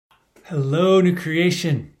Hello, new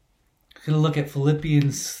creation. We're going to look at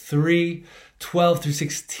Philippians 3, 12 through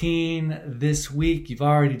 16 this week. You've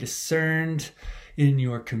already discerned in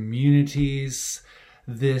your communities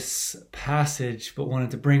this passage, but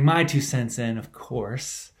wanted to bring my 2 cents in, of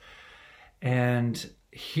course. And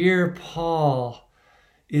here Paul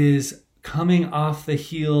is coming off the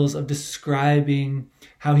heels of describing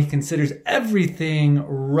how he considers everything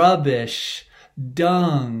rubbish,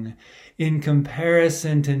 dung, in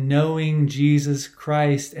comparison to knowing Jesus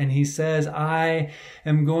Christ. And he says, I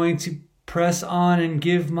am going to press on and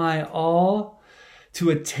give my all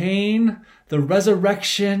to attain the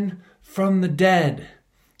resurrection from the dead.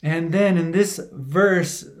 And then in this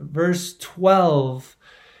verse 12,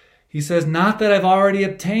 he says, not that I've already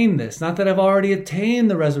obtained this, not that I've already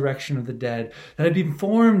attained the resurrection of the dead, that I've been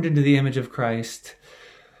formed into the image of Christ,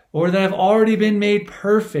 or that I've already been made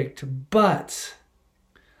perfect, but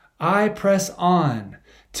I press on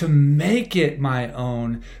to make it my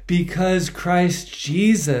own because Christ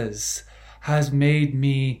Jesus has made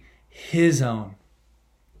me his own.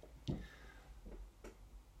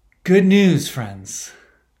 Good news, friends.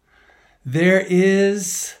 There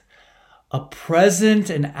is a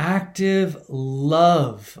present and active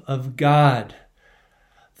love of God.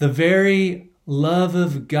 The very love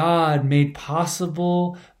of God made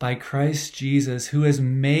possible by Christ Jesus, who has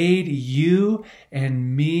made you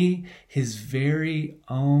and me his very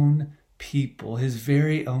own people, his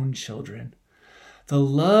very own children. The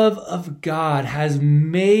love of God has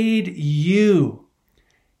made you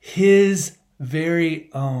his very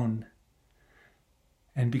own.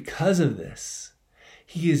 And because of this,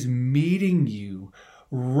 he is meeting you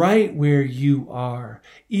right where you are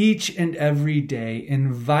each and every day,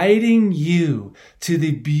 inviting you to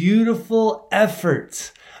the beautiful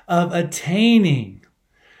effort of attaining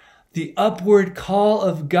the upward call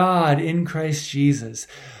of God in Christ Jesus.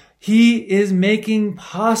 He is making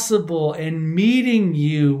possible and meeting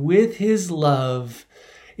you with his love,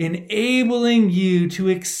 enabling you to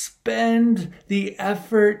expend the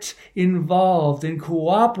effort involved in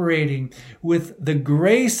cooperating with the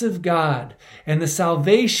grace of God and the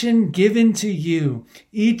salvation given to you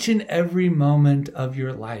each and every moment of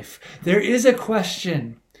your life. There is a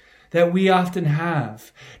question that we often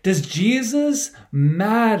have. Does Jesus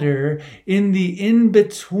matter in the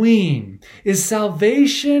in-between? Is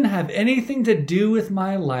salvation have anything to do with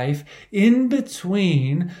my life in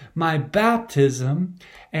between my baptism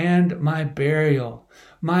and my burial?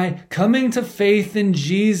 My coming to faith in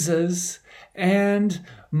Jesus and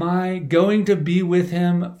my going to be with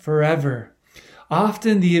him forever?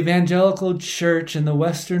 Often the evangelical church in the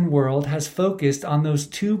Western world has focused on those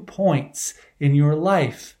 2 points in your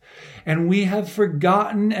life. And we have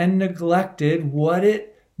forgotten and neglected what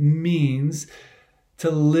it means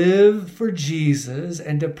to live for Jesus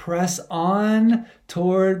and to press on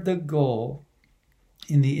toward the goal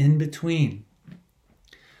in the in-between.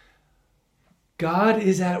 God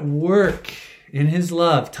is at work in his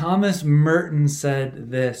love. Thomas Merton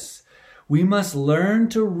said this: we must learn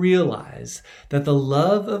to realize that the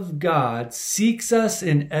love of God seeks us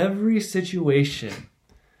in every situation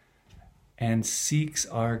and seeks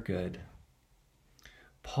our good.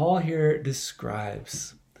 Paul here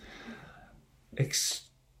describes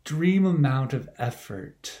extreme amount of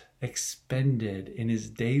effort expended in his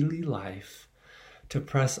daily life to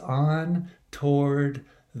press on toward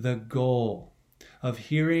the goal of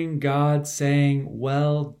hearing God saying,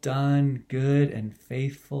 well done, good and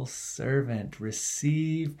faithful servant,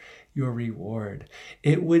 receive your reward.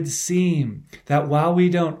 It would seem that while we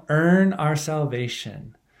don't earn our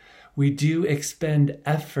salvation, we do expend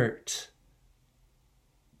effort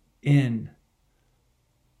in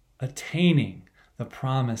attaining the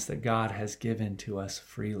promise that God has given to us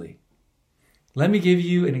freely. Let me give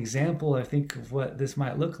you an example, I think, of what this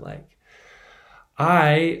might look like.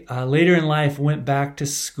 I, later in life, went back to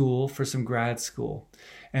school for some grad school,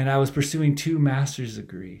 and I was pursuing 2 master's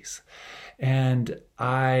degrees. And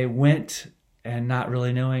I went and not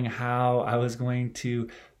really knowing how I was going to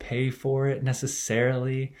pay for it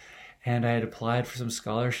necessarily. And I had applied for some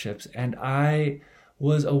scholarships, and I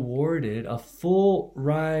was awarded a full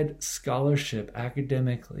ride scholarship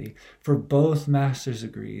academically for both master's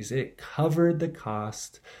degrees. It covered the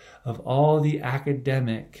cost of all the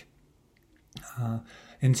academic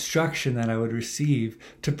instruction that I would receive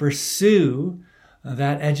to pursue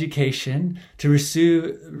that education, to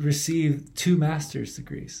receive 2 master's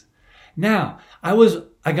degrees. Now,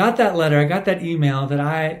 I got that letter, I got that email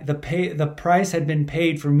that the price had been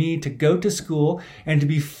paid for me to go to school and to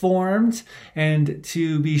be formed and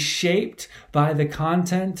to be shaped by the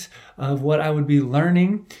content of what I would be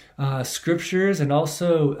learning, scriptures and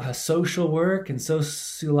also social work and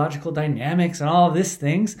sociological dynamics and all of these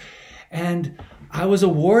things. And I was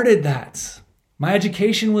awarded that. My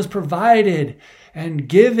education was provided and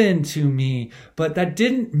given to me, but that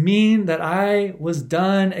didn't mean that I was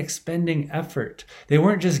done expending effort. They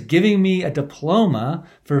weren't just giving me a diploma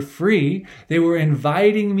for free. They were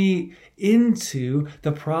inviting me into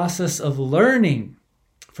the process of learning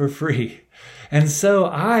for free. And so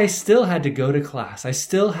I still had to go to class. I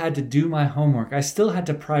still had to do my homework. I still had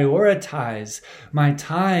to prioritize my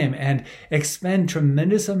time and expend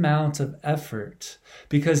tremendous amounts of effort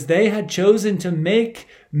because they had chosen to make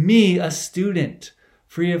me a student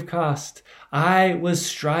free of cost. I was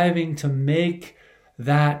striving to make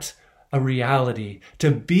that a reality,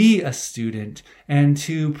 to be a student and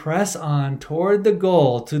to press on toward the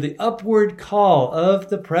goal, to the upward call of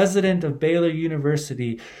the president of Baylor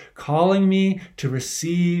University, calling me to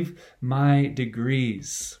receive my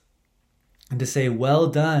degrees and to say, well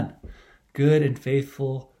done, good and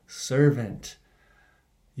faithful servant.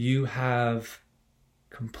 You have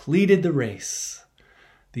completed the race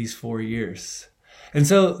these 4 years. And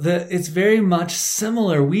so it's very much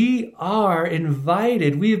similar. We are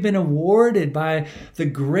invited. We have been awarded by the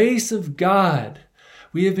grace of God.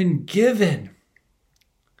 We have been given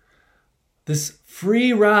this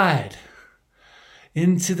free ride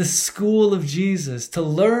into the school of Jesus, to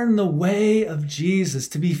learn the way of Jesus,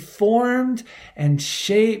 to be formed and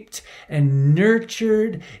shaped and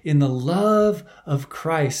nurtured in the love of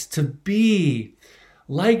Christ, to be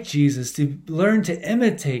like Jesus, to learn to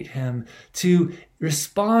imitate him, to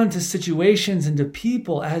respond to situations and to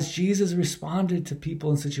people as Jesus responded to people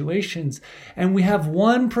and situations. And we have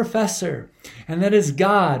one professor, and that is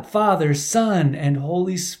God, Father, Son, and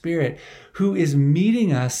Holy Spirit, who is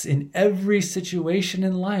meeting us in every situation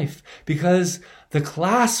in life, because the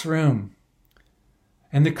classroom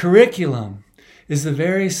and the curriculum is the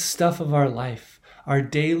very stuff of our life, our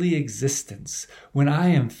daily existence. When I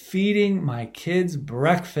am feeding my kids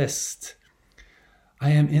breakfast,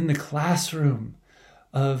 I am in the classroom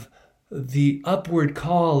of the upward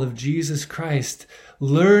call of Jesus Christ,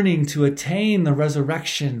 learning to attain the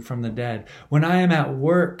resurrection from the dead. When I am at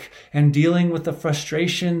work and dealing with the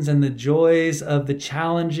frustrations and the joys of the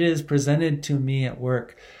challenges presented to me at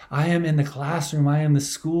work, I am in the classroom, I am the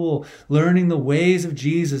school, learning the ways of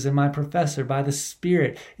Jesus, and my professor by the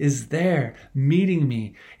Spirit is there meeting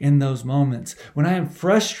me in those moments. When I am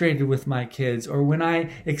frustrated with my kids, or when I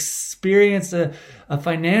experience a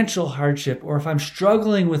financial hardship, or if I'm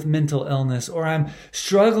struggling with mental illness, or I'm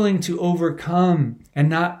struggling to overcome and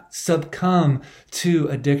not succumb to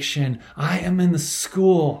addiction, I am in the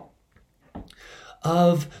school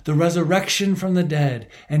of the resurrection from the dead,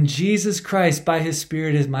 and Jesus Christ by his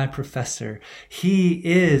Spirit is my professor. He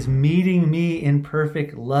is meeting me in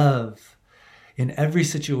perfect love in every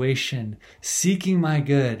situation, seeking my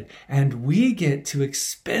good, and we get to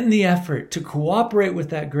expend the effort to cooperate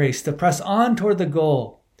with that grace, to press on toward the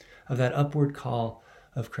goal of that upward call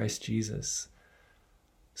of Christ Jesus.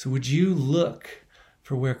 So would you look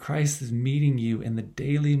for where Christ is meeting you in the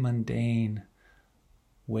daily mundane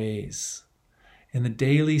ways? In the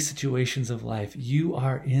daily situations of life, you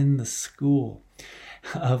are in the school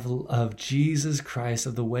of Jesus Christ,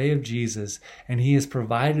 of the way of Jesus, and he has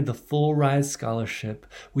provided the full ride scholarship.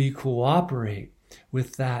 Will you cooperate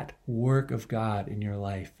with that work of God in your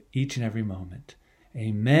life each and every moment?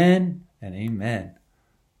 Amen and amen.